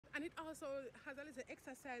And it also has a little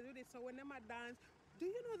exercise with it. So when them a dance, do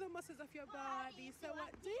you know the muscles of your body? So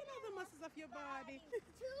what? Do you know the muscles of your body? 2,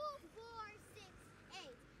 4, 6,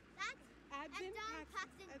 8. That's abdominals.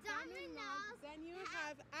 Then you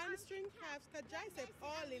have hamstring, calves, quadriceps,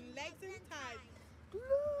 all in legs and thighs.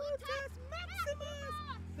 Gluteus maximus,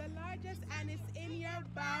 the largest, and it's in your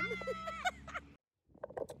bum.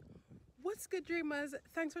 What's good, dreamers?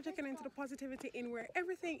 Thanks for checking into the Positivity In, where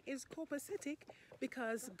everything is copacetic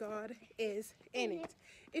because God is in it.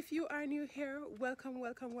 If you are new here, welcome,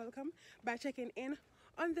 welcome, welcome. By checking in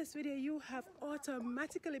on this video, you have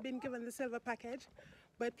automatically been given the silver package.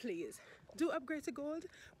 But please do upgrade to gold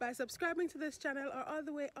by subscribing to this channel, or all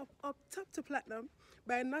the way up top to platinum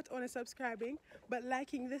by not only subscribing but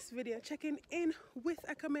liking this video, checking in with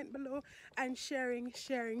a comment below, and sharing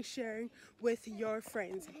with your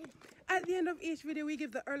friends. At the end of each video, we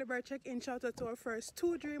give the early bird check-in shout out to our first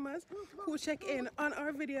 2 dreamers who check in on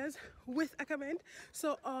our videos with a comment.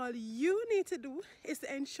 So all you need to do is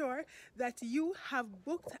to ensure that you have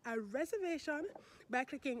booked a reservation by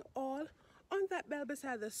clicking all on that bell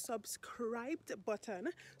beside the subscribed button.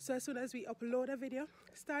 So as soon as we upload a video,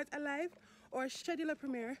 start a live or schedule a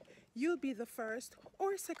premiere, you'll be the first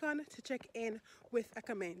or second to check in with a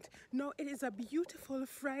comment. No, it is a beautiful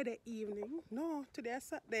Friday evening. No, today is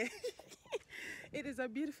Saturday. It is a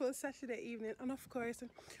beautiful Saturday evening, and of course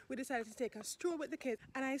we decided to take a stroll with the kids,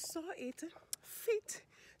 and I saw it fit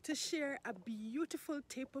to share a beautiful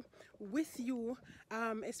tip with you,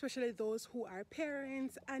 especially those who are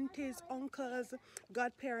parents, aunties, uncles,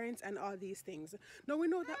 godparents, and all these things. Now we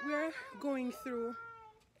know that we're going through,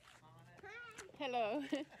 hello,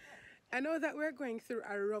 I know that we're going through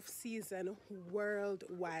a rough season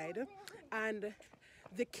worldwide, and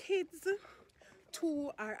the kids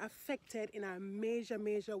too are affected in a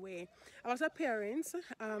major way. Also, parents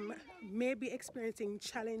may be experiencing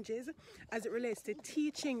challenges as it relates to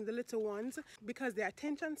teaching the little ones, because their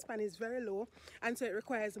attention span is very low, and so it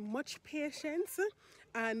requires much patience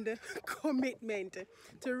and commitment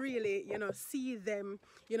to really, see them,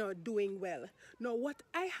 doing well. Now, what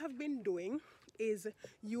I have been doing is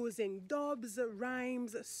using dubs,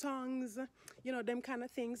 rhymes, songs, them kind of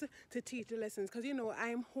things to teach the lessons, because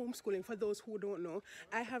I'm homeschooling. For those who don't know,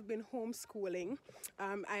 I have been homeschooling.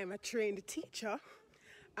 I am a trained teacher,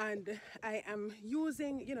 and I am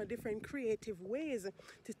using different creative ways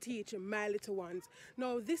to teach my little ones.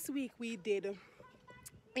 Now this week we did,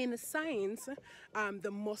 in science, the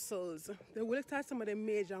muscles. We looked at some of the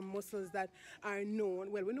major muscles that are known.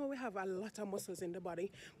 Well, we know we have a lot of muscles in the body,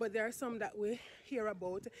 but there are some that we hear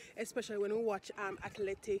about, especially when we watch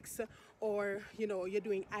athletics, or you're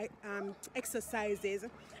doing exercises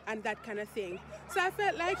and that kind of thing. So I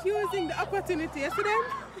felt like using the opportunity yesterday.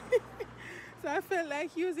 So I felt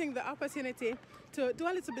like using the opportunity to do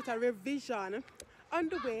a little bit of revision on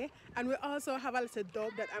the way, and we also have a little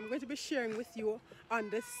dub that I'm going to be sharing with you on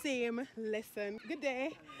the same lesson. Good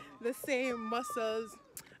day. The same muscles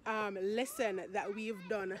lesson that we've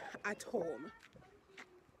done at home.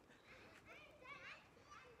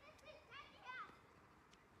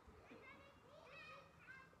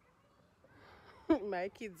 My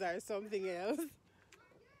kids are something else.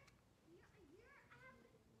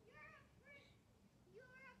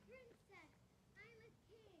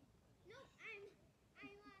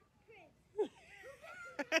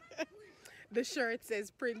 The shirt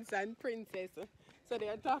says prince and princess, so they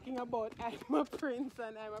are talking about I'm a prince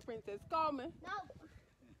and I'm a princess. Come. No.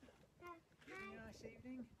 Nice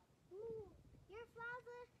evening. Ooh, your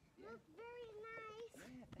flowers look very nice.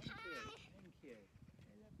 Yeah, thank you.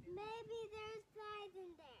 Maybe there's flies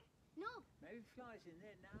in there. No. Maybe flies in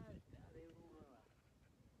there. No, they're all right.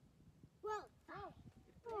 Well,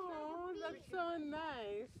 Oh, that's so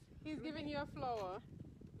nice. He's giving you a flower.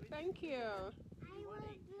 Thank you. I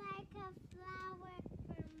would like a flower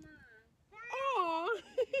for Mom. Oh,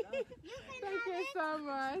 You can thank you have so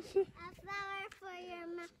much. a flower for your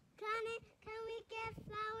mom. Can we get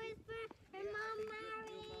flowers for her mom,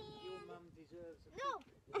 Mary? Your mum deserves a No.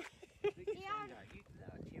 big finger. You can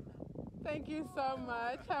that to your mum. Thank you so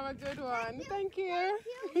much. Have a good one. Thank you.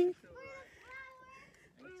 Thank you for the flower.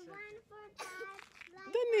 And one for Dad.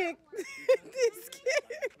 Like The Nick. that one. This kid.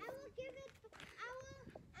 I will give it.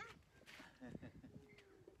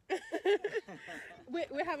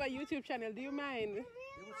 We have a YouTube channel. Do you mind? You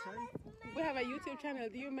what, sorry? We have a YouTube channel.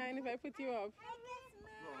 Do you mind if I put you up?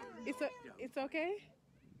 It's okay?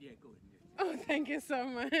 Yeah, go ahead. Oh, thank you so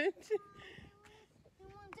much.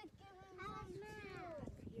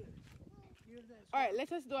 All right,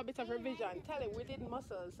 let us do a bit of revision. Tell him we did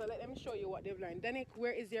muscles, so let them show you what they've learned. Danik,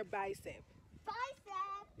 where is your bicep?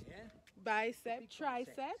 Bicep. Yeah? bicep,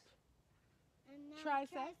 tricep, And now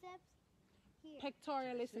Tricep. triceps. Here.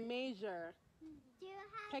 pectoralis major. Do you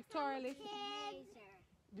have Pectoralis. some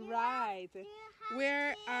kids? Right. Do you have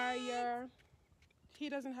Where are kids? your... He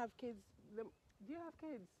doesn't have kids. Do you have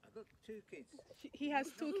kids? I've got 2 kids. He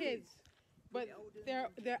has 2 kids, but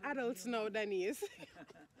they're adults now, Denise.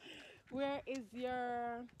 Where is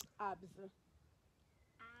your abs?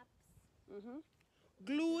 Abs.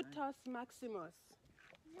 Gluteus maximus.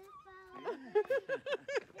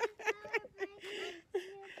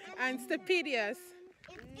 And stapedius.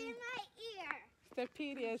 It's in my ear.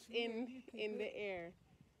 Stapedius in the air.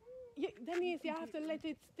 Denise, you have to let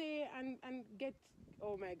it stay and get...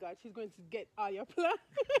 Oh my God, she's going to get all your plans.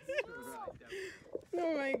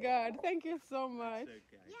 Oh my God, thank you so much. It's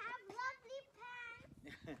okay. You have lovely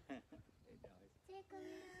pants. Take a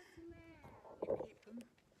little smell.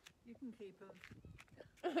 You can keep them.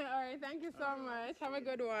 All right, thank you so much. Have a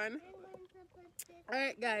good one. I'm going to put this. All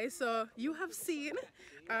right, guys. So you have seen,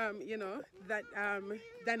 you know, that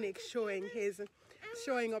Danik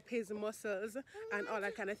showing up his muscles and all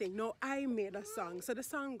that kind of thing. Now I made a song. So the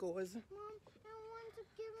song goes. Mom, I want to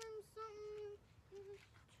give him something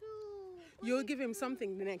too. You'll give him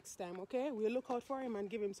something the next time, okay? We'll look out for him and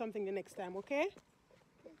give him something the next time, okay?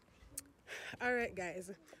 All right,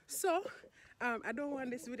 guys. So I don't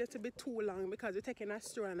want this video to be too long because we're taking a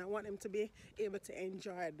stroll and I want him to be able to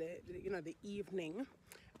enjoy the evening.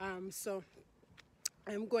 So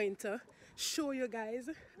I'm going to show you guys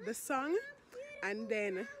the song and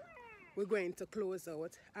then we're going to close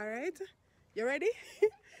out. All right? You ready?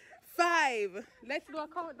 5. Let's do a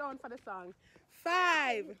countdown for the song.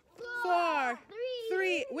 5, 4,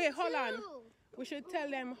 3. Wait, hold on. We should tell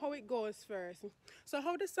them how it goes first. So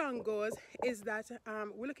how the song goes is that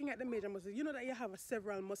we're looking at the major muscles. You know that you have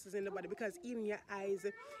several muscles in the body because even your eyes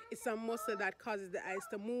is a muscle that causes the eyes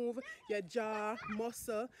to move. Your jaw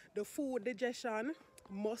muscle, the food digestion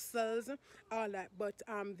muscles, all that. But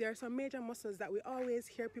there are some major muscles that we always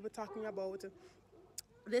hear people talking about.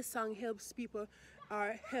 This song helps people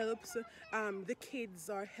or helps the kids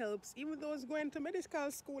or helps even those going to medical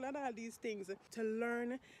school and all these things to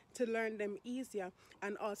learn them easier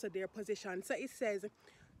and also their position. So it says,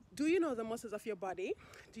 do you know the muscles of your body?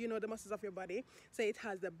 Do you know the muscles of your body? So it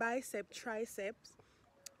has the bicep, triceps,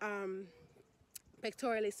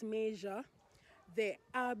 pectoralis major, the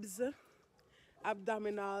abs,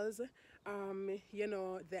 abdominals, you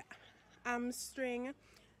know, the hamstring,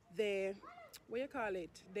 the what you call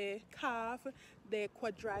it, the calf, the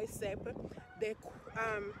quadricep, the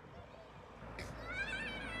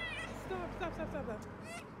stop.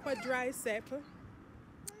 Quadricep,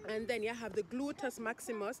 and then you have the gluteus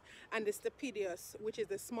maximus and the stapedius, which is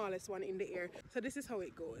the smallest one in the ear. So this is how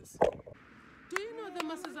it goes. Do you know the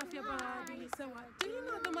muscles of your body? So what? Do you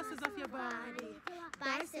know the muscles of your body?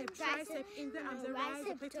 Bicep, tricep, in the arms, the rise,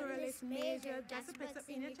 pectoralis major, biceps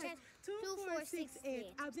in your chest, 2, 4, 6, 8,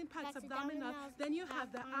 abs and packs, abdominal. Then you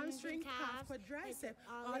have the hamstring, calf, quadricep,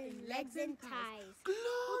 all in legs and thighs.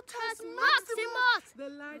 Gluteus maximus, the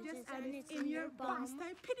largest, and it's in your bum.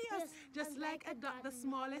 Stapedius, just like a dot, the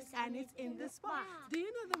smallest, and it's in the spot. Do you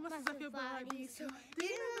know the muscles of your body? So do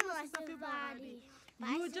you know the muscles of your body?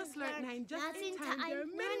 You just learned 9 just in time. There are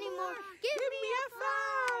many more. Give me a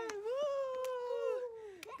 5. Woo!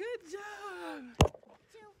 Good job.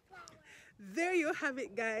 There you have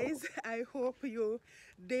it, guys. I hope you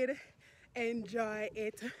did enjoy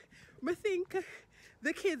it. I think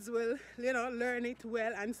the kids will, you know, learn it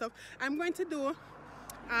well and stuff. I'm going to do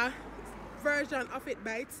a version of it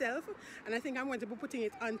by itself, and I think I'm going to be putting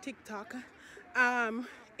it on TikTok,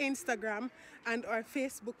 Instagram, and our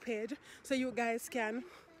Facebook page, so you guys can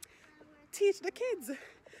teach the kids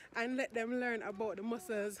and let them learn about the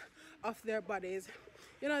muscles of their bodies.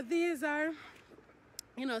 You know, these are,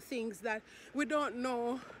 you know, things that we don't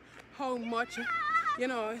know how much, you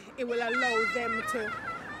know, it will allow them to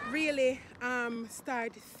really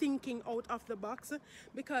start thinking out of the box,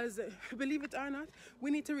 because believe it or not,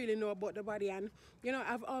 we need to really know about the body. And you know,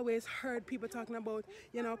 I've always heard people talking about,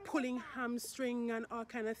 you know, pulling hamstring and all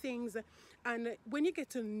kind of things, and when you get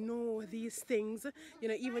to know these things, you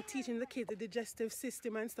know, even teaching the kids the digestive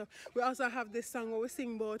system and stuff. We also have this song where we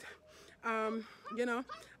sing about you know,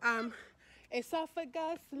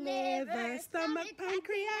 esophagus, liver, stomach,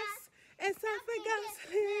 pancreas. Esophagus,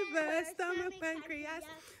 liver, stomach, pancreas.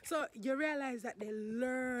 So you realize that they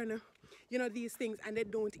learn, you know, these things and they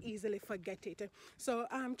don't easily forget it. So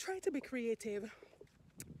try to be creative,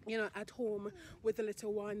 you know, at home with the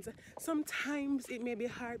little ones. Sometimes it may be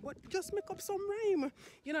hard, but just make up some rhyme.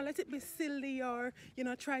 You know, let it be silly, or, you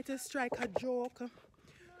know, try to strike a joke.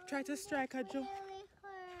 Try to strike a joke.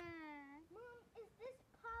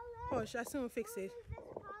 Hush, I soon fix it. Is this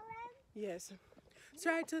pollen? Yes.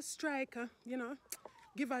 Try to strike, you know,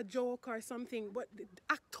 give a joke or something, but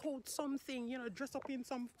act out something, you know, dress up in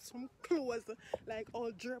some clothes, like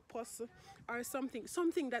all drapes or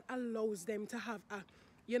something that allows them to have a,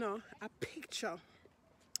 you know, a picture,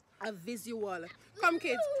 a visual. Come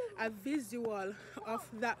kids, a visual of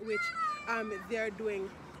that which they're doing.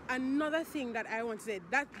 Another thing that I want to say,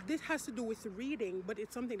 that this has to do with reading, but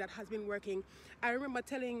it's something that has been working. I remember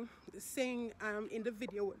saying in the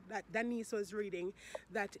video that Denise was reading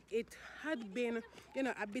that it had been, you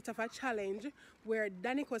know, a bit of a challenge where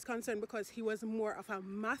Danik was concerned because he was more of a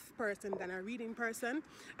math person than a reading person.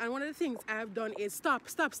 And one of the things I've done is stop.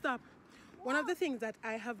 One of the things that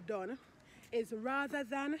I have done is, rather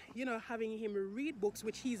than, you know, having him read books,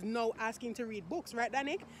 which he's now asking to read books, right,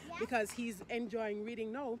 Danik? Yeah. Because he's enjoying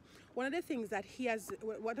reading now. One of the things that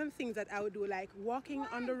I would do, like walking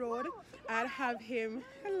on the road, I'd have him,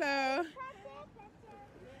 hello.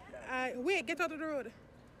 Wait, get out of the road.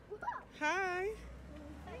 Hi.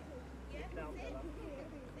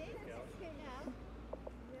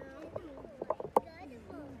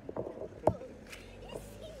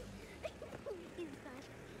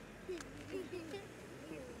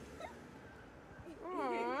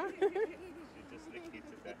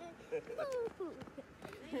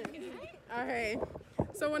 All right,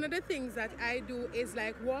 so one of the things that I do is,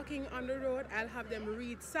 like, walking on the road, I'll have them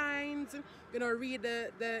read signs, you know, read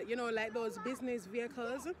the you know, like those business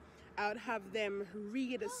vehicles. I would have them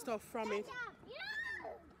read stuff from it.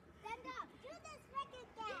 Stand up. Do this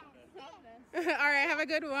again. All right, have a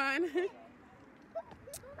good one.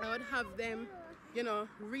 I would have them, you know,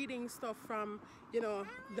 reading stuff from, you know,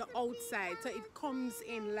 the outside, so it comes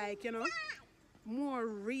in, like, you know, more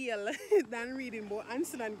real than reading about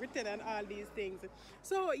Ansel and Gretel and all these things.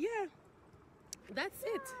 So yeah, that's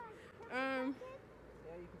it. Yeah, you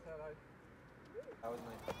can say hello. That was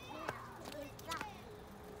nice.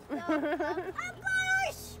 A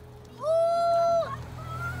bush! Ooh!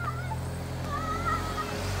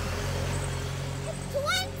 It's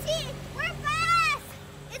 20! We're fast!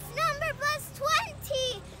 It's number plus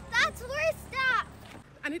 20! That's where stop!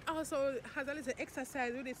 And it also has a little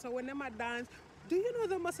exercise with it, so when them a dance, do you know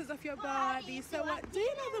the muscles of your body? So what? Do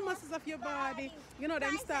you know the muscles of your body? You know,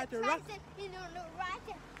 them start to rock. You know, no, right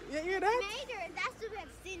there. You hear that? Major, that's the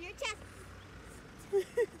best in your chest. 2,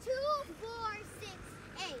 4, 6,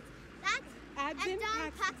 8. That's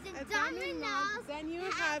abdominals. Then you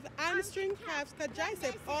have hamstring, calves,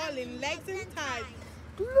 quadriceps, all in legs and thighs.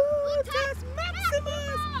 Gluteus Gluteus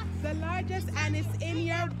maximus, the largest, and it's in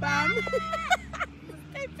your bum.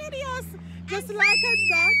 Stay videos, just like a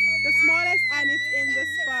dot, the smallest, and it's in the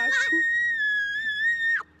spot.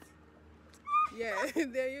 Yeah,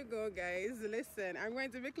 there you go, guys. Listen, I'm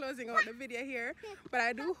going to be closing out the video here, but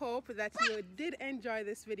I do hope that you did enjoy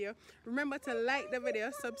this video. Remember to like the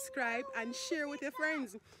video, subscribe, and share with your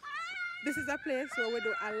friends. This is a place where we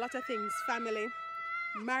do a lot of things. Family,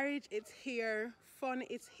 marriage, it's here. Fun,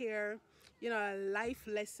 it's here. You know, life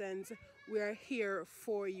lessons, we're here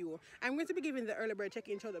for you. I'm going to be giving the early bird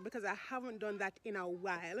check-in shout out because I haven't done that in a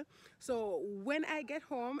while. So when I get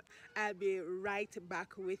home, I'll be right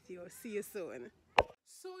back with you. See you soon.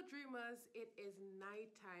 So dreamers, it is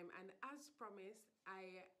night time, and as promised,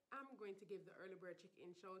 I am going to give the early bird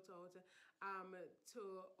check-in shout out to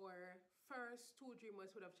our first 2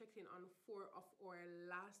 dreamers who have checked in on 4 of our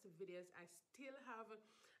last videos. I still have a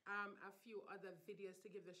few other videos to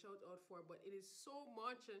give the shout out for, but it is so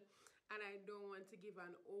much and I don't want to give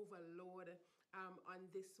an overload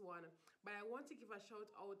on this one. But I want to give a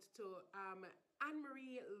shout out to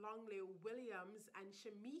Anne-Marie Longley Williams and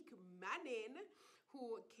Shamik Manning,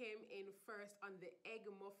 who came in first on the egg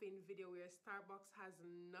muffin video where Starbucks has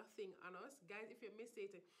nothing on us. Guys, if you missed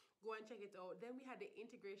it, go and check it out. Then we had the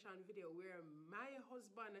integration video where my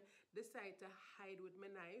husband decided to hide with my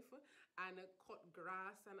knife and cut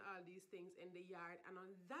grass and all these things in the yard. And on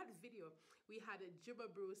that video, we had Jibba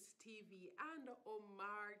Bruce TV and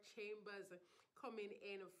Omar Chambers coming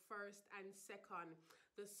in first and second.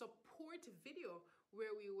 The support video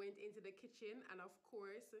where we went into the kitchen, and of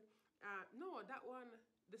course, the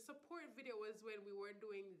support video was when we were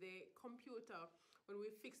doing the computer, when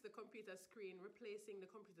we fixed the computer screen, replacing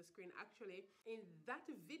the computer screen. Actually, in that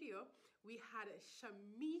video, we had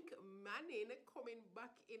Shamik Manning coming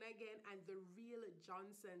back in again, and the Real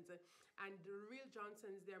Johnsons. And the Real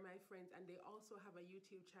Johnsons, they're my friends, and they also have a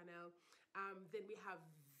YouTube channel. Then we have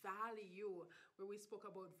value, where we spoke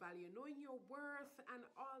about value, knowing your worth, and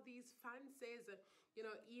all these fancies. You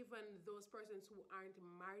know, even those persons who aren't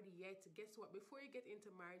married yet, guess what? Before you get into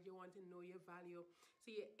marriage, you want to know your value.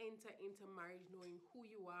 So you enter into marriage knowing who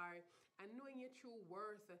you are and knowing your true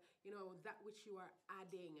worth, you know, that which you are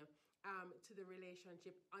adding to the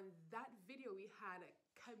relationship. On that video, we had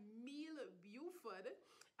Camille Buford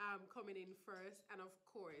coming in first, and of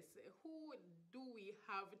course, who do we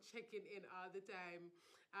have checking in all the time?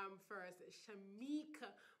 First, Shamika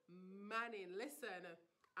Manning. Listen,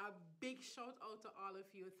 a big shout out to all of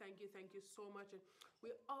you. Thank you so much. We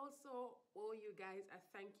also owe you guys a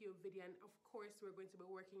thank you video, and of course we're going to be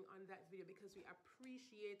working on that video because we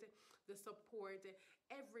appreciate the support.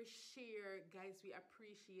 Every share, guys, we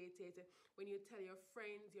appreciate it. When you tell your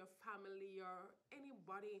friends, your family, or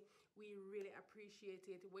anybody, we really appreciate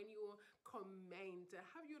it. When you comment,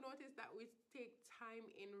 have you noticed that we take time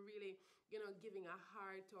in really, you know, giving a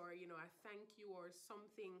heart or, you know, a thank you or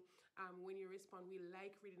something? When you respond, we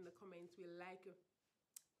like reading the comments. We like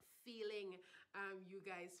feeling you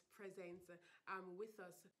guys present with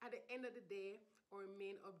us. At the end of the day, our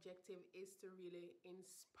main objective is to really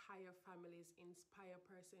inspire families, inspire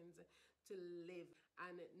persons to live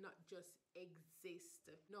and not just exist.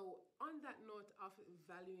 Now, on that note of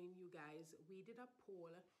valuing you guys, we did a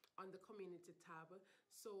poll on the community tab.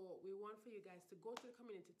 So we want for you guys to go to the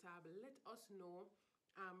community tab, let us know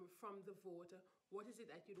from the vote, what is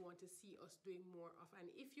it that you'd want to see us doing more of?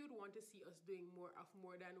 And if you'd want to see us doing more of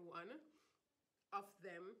more than one of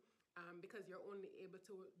them, because you're only able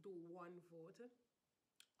to do one vote,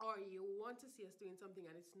 or you want to see us doing something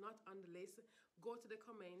and it's not on the list, go to the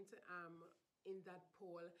comment in that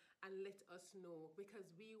poll and let us know, because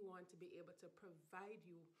we want to be able to provide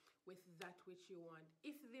you with that which you want.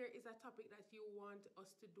 If there is a topic that you want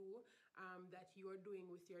us to do, that you are doing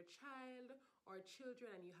with your child or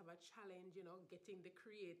children, and you have a challenge, you know, getting the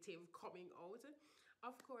creative coming out,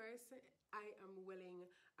 of course, I am willing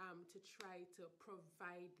to try to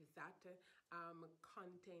provide that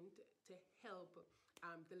content to help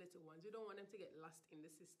the little ones. We don't want them to get lost in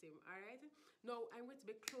the system, all right? Now, I'm going to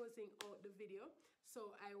be closing out the video.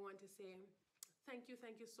 So I want to say thank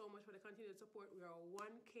you so much for the continued support. We are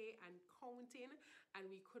 1K and counting, and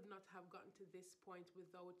we could not have gotten to this point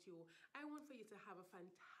without you. I want for you to have a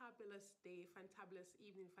fantabulous day, fantabulous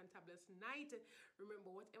evening, fantabulous night. Remember,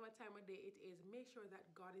 whatever time of day it is, make sure that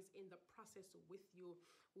God is in the process with you.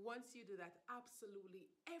 Once you do that, absolutely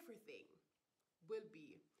everything will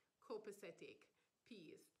be copacetic.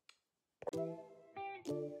 Peace.